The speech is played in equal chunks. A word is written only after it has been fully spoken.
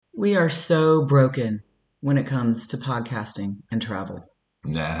We are so broken when it comes to podcasting and travel.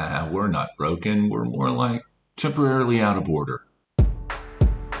 Nah, we're not broken. We're more like temporarily out of order.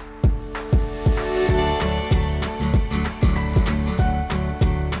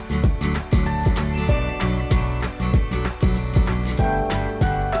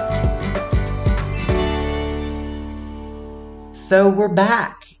 So we're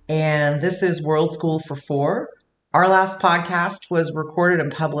back, and this is World School for Four. Our last podcast was recorded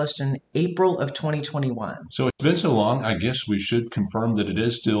and published in April of 2021. So it's been so long, I guess we should confirm that it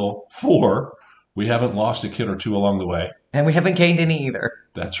is still 4. We haven't lost a kid or two along the way. And we haven't gained any either.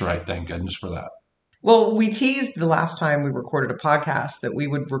 That's right. Thank goodness for that. Well, we teased the last time we recorded a podcast that we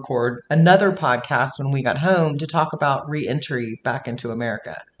would record another podcast when we got home to talk about re-entry back into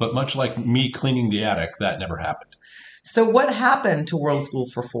America. But much like me cleaning the attic, that never happened. So what happened to World School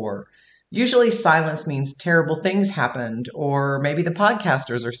for Four? Usually silence means terrible things happened, or maybe the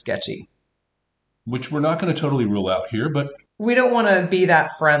podcasters are sketchy. Which we're not going to totally rule out here, but we don't want to be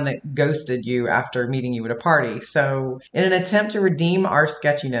that friend that ghosted you after meeting you at a party. So in an attempt to redeem our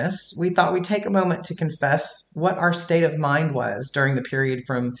sketchiness, we thought we'd take a moment to confess what our state of mind was during the period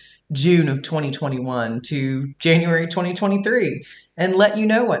from June of 2021 to January 2023 and let you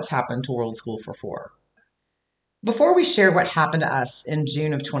know what's happened to World School for Four. Before we share what happened to us in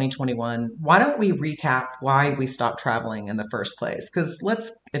June of 2021, why don't we recap why we stopped traveling in the first place? Because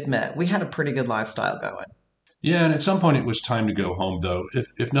let's admit, we had a pretty good lifestyle going. Yeah, and at some point it was time to go home, though,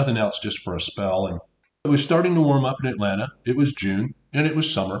 if nothing else, just for a spell. And it was starting to warm up in Atlanta. It was June, and it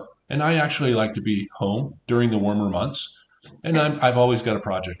was summer. And I actually like to be home during the warmer months. And I've always got a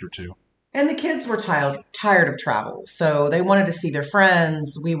project or two. And the kids were tired of travel. So they wanted to see their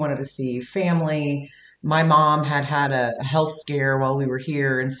friends. We wanted to see family. My mom had a health scare while we were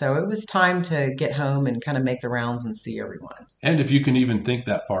here, and so it was time to get home and kind of make the rounds and see everyone. And if you can even think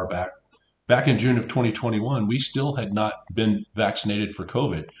that far back in June of 2021, we still had not been vaccinated for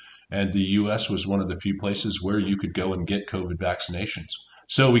COVID, and the U.S. was one of the few places where you could go and get COVID vaccinations.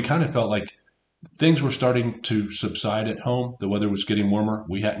 So we kind of felt like things were starting to subside at home. The weather was getting warmer.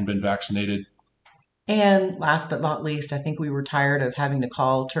 We hadn't been vaccinated. And last but not least, I think we were tired of having to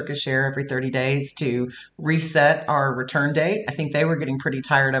call Turkish Air every 30 days to reset our return date. I think they were getting pretty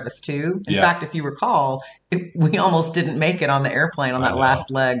tired of us too. In fact, if you recall, we almost didn't make it on the airplane on that last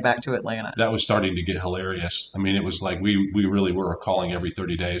leg back to Atlanta. That was starting to get hilarious. I mean, it was like we really were calling every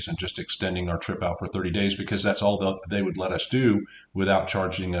 30 days and just extending our trip out for 30 days because that's all they would let us do without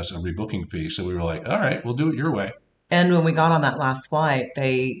charging us a rebooking fee. So we were like, all right, we'll do it your way. And when we got on that last flight,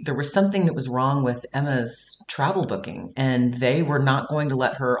 there was something that was wrong with Emma's travel booking, and they were not going to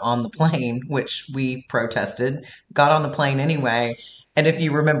let her on the plane, which we protested, got on the plane anyway. And if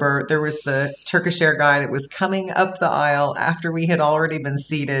you remember, there was the Turkish Air guy that was coming up the aisle after we had already been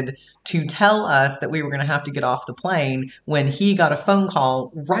seated to tell us that we were going to have to get off the plane when he got a phone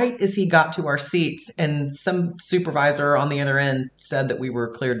call right as he got to our seats, and some supervisor on the other end said that we were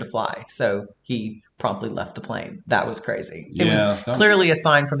cleared to fly. So he promptly left the plane. That was crazy. It was clearly a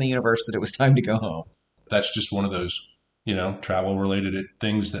sign from the universe that it was time to go home. That's just one of those, travel related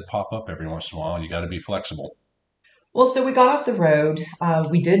things that pop up every once in a while. You got to be flexible. Well, so we got off the road.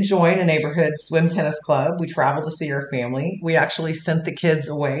 We did join a neighborhood swim tennis club. We traveled to see our family. We actually sent the kids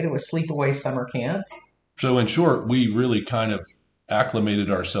away to a sleepaway summer camp. So in short, we really kind of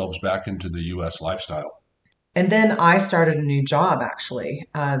acclimated ourselves back into the U.S. lifestyle. And then I started a new job, actually.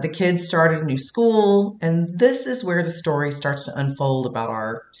 The kids started a new school, and this is where the story starts to unfold about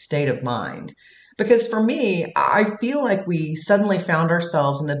our state of mind. Because for me, I feel like we suddenly found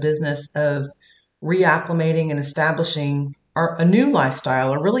ourselves in the business of reacclimating and establishing a new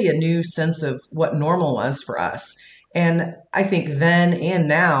lifestyle, or really a new sense of what normal was for us. And I think then and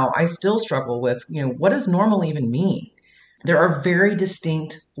now, I still struggle with, what does normal even mean? There are very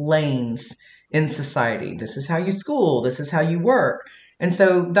distinct lanes in society. This is how you school. This is how you work. And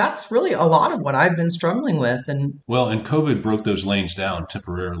so that's really a lot of what I've been struggling with. And COVID broke those lanes down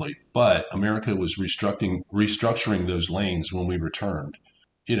temporarily, but America was restructuring those lanes when we returned.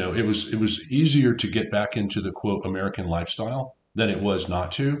 It was easier to get back into the quote American lifestyle than it was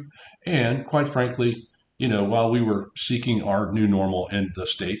not to. And quite frankly, while we were seeking our new normal in the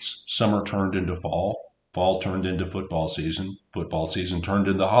States, summer turned into fall turned into football season turned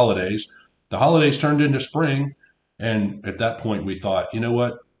into holidays. The holidays turned into spring, and at that point we thought,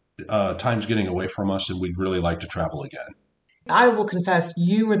 time's getting away from us and we'd really like to travel again. I will confess,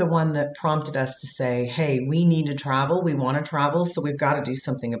 you were the one that prompted us to say, hey, we need to travel, we want to travel, so we've got to do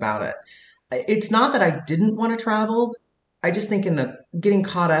something about it. It's not that I didn't want to travel, I just think in the getting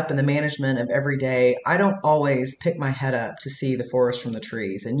caught up in the management of every day, I don't always pick my head up to see the forest from the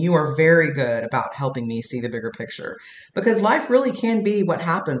trees. And you are very good about helping me see the bigger picture because life really can be what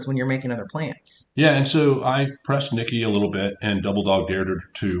happens when you're making other plans. Yeah, and so I pressed Nikki a little bit and double dog dared her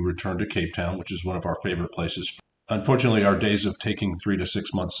to return to Cape Town, which is one of our favorite places. Unfortunately, our days of taking 3 to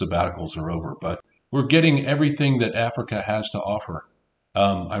 6 month sabbaticals are over, but we're getting everything that Africa has to offer,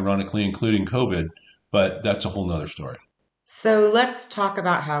 ironically, including COVID, but that's a whole nother story. So let's talk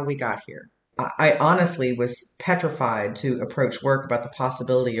about how we got here. I honestly was petrified to approach work about the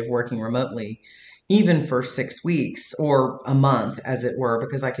possibility of working remotely, even for 6 weeks or a month, as it were,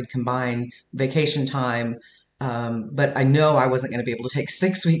 because I could combine vacation time. But I know I wasn't going to be able to take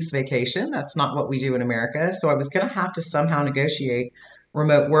 6 weeks vacation. That's not what we do in America. So I was going to have to somehow negotiate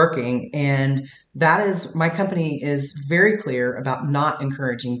remote working. And that is, my company is very clear about not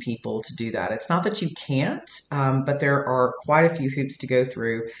encouraging people to do that. It's not that you can't, but there are quite a few hoops to go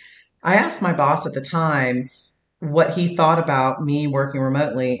through. I asked my boss at the time what he thought about me working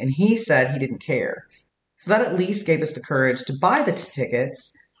remotely, and he said he didn't care. So that at least gave us the courage to buy the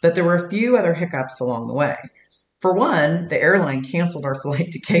tickets, but there were a few other hiccups along the way. For one, the airline canceled our flight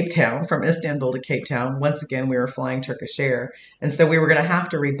to Cape Town from Istanbul to Cape Town. Once again, we were flying Turkish Air, and so we were going to have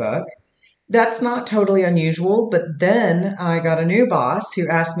to rebook. That's not totally unusual, but then I got a new boss who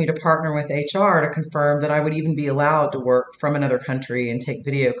asked me to partner with HR to confirm that I would even be allowed to work from another country and take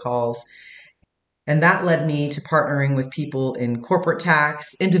video calls. And that led me to partnering with people in corporate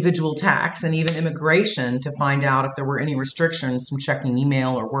tax, individual tax, and even immigration to find out if there were any restrictions from checking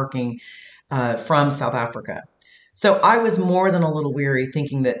email or working from South Africa. So I was more than a little weary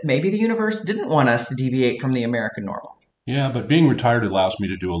thinking that maybe the universe didn't want us to deviate from the American normal. Yeah, but being retired allows me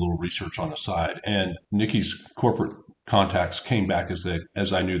to do a little research on the side. And Nikki's corporate contacts came back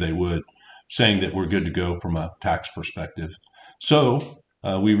as I knew they would, saying that we're good to go from a tax perspective. So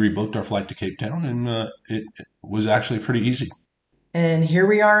we rebooked our flight to Cape Town, and it was actually pretty easy. And here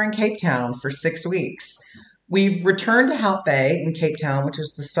we are in Cape Town for 6 weeks. We've returned to Hout Bay in Cape Town, which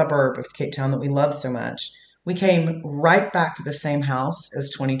is the suburb of Cape Town that we love so much. We came right back to the same house as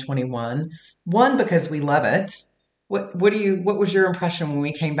 2021. One, because we love it. What was your impression when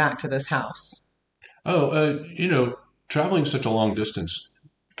we came back to this house? Traveling such a long distance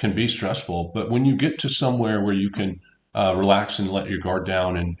can be stressful, but when you get to somewhere where you can relax and let your guard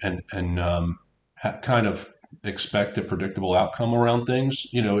down and kind of expect a predictable outcome around things,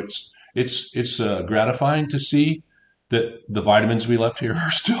 it's gratifying to see that the vitamins we left here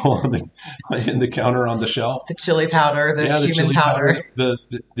are still in the counter on the shelf. The chili powder, the cumin chili powder.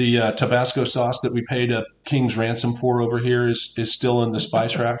 The Tabasco sauce that we paid a king's ransom for over here is still in the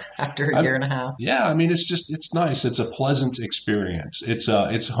spice rack After a year and a half. Yeah, I mean it's nice. It's a pleasant experience.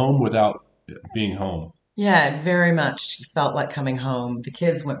 It's home without being home. Yeah, it very much felt like coming home. The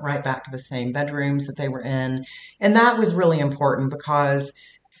kids went right back to the same bedrooms that they were in. And that was really important because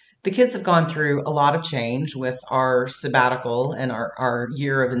the kids have gone through a lot of change with our sabbatical and our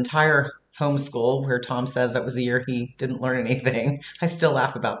year of entire homeschool, where Tom says that was a year he didn't learn anything. I still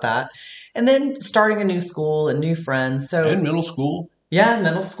laugh about that. And then starting a new school and new friends. And middle school. Yeah,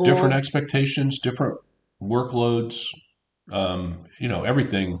 middle school. Different expectations, different workloads,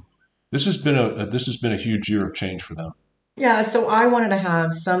 everything. This has been a huge year of change for them. Yeah, so I wanted to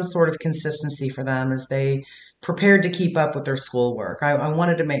have some sort of consistency for them as they prepared to keep up with their schoolwork. I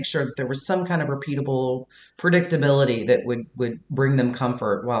wanted to make sure that there was some kind of repeatable predictability that would bring them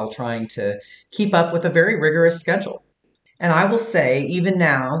comfort while trying to keep up with a very rigorous schedule. And I will say, even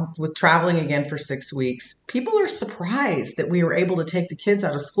now, with traveling again for 6 weeks, people are surprised that we were able to take the kids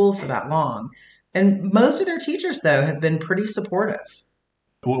out of school for that long. And most of their teachers, though, have been pretty supportive.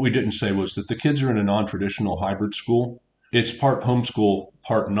 What we didn't say was that the kids are in a non-traditional hybrid school. It's part homeschool,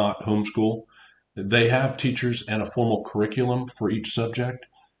 part not homeschool. They have teachers and a formal curriculum for each subject.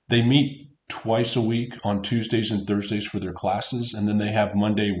 They meet twice a week on Tuesdays and Thursdays for their classes, and then they have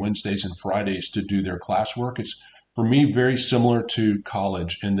Monday, Wednesdays, and Fridays to do their classwork. It's, for me, very similar to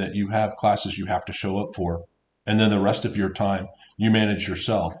college in that you have classes you have to show up for, and then the rest of your time you manage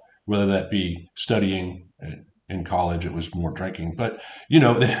yourself, whether that be studying. In college, it was more drinking, but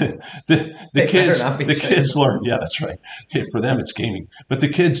the kids learn. Yeah, that's right. For them, it's gaming, but the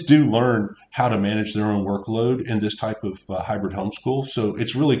kids do learn how to manage their own workload in this type of hybrid homeschool. So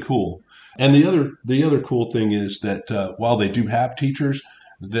it's really cool. And the other cool thing is that while they do have teachers,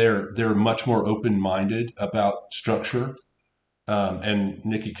 they're much more open-minded about structure. And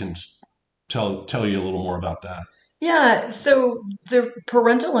Nikki can tell you a little more about that. Yeah, so the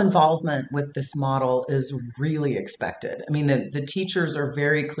parental involvement with this model is really expected. I mean, the teachers are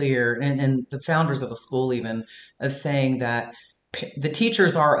very clear, and the founders of the school even, of saying that the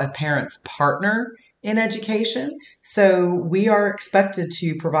teachers are a parent's partner in education. So we are expected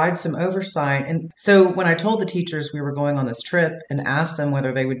to provide some oversight. And so when I told the teachers we were going on this trip and asked them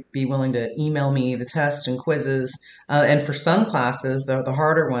whether they would be willing to email me the tests and quizzes, and for some classes, the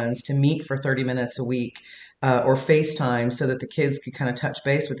harder ones, to meet for 30 minutes a week or FaceTime so that the kids could kind of touch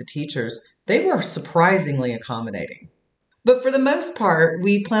base with the teachers, they were surprisingly accommodating. But for the most part,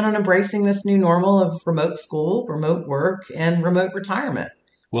 we plan on embracing this new normal of remote school, remote work, and remote retirement.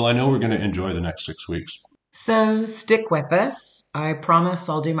 Well, I know we're going to enjoy the next 6 weeks. So stick with us. I promise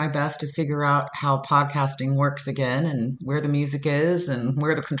I'll do my best to figure out how podcasting works again and where the music is and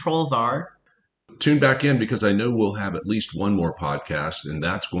where the controls are. Tune back in because I know we'll have at least one more podcast, and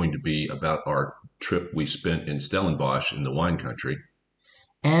that's going to be about our trip we spent in Stellenbosch in the wine country.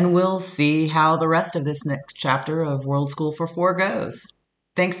 And we'll see how the rest of this next chapter of World School for Four goes.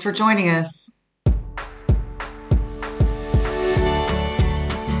 Thanks for joining us.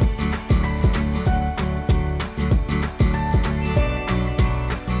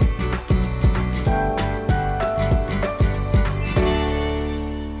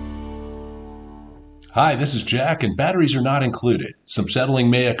 Hi, this is Jack, and batteries are not included. Some settling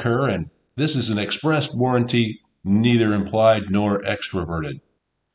may occur, and this is an express warranty, neither implied nor extroverted.